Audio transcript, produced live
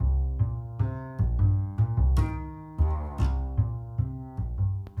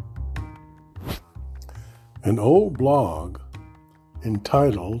An old blog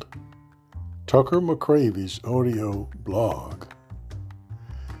entitled Tucker McCravy's Audio Blog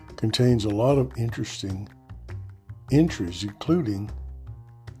contains a lot of interesting entries, including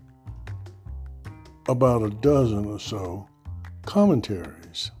about a dozen or so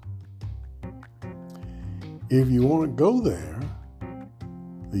commentaries. If you want to go there,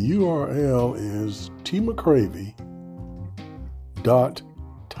 the URL is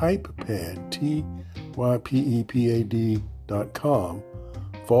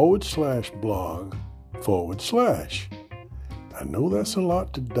typepad.com/blog/. I know that's a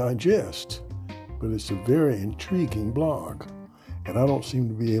lot to digest, but it's a very intriguing blog, and I don't seem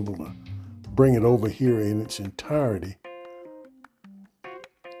to be able to bring it over here in its entirety,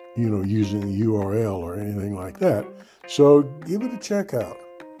 using the URL or anything like that. So give it a check out.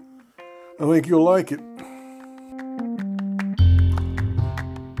 I think you'll like it.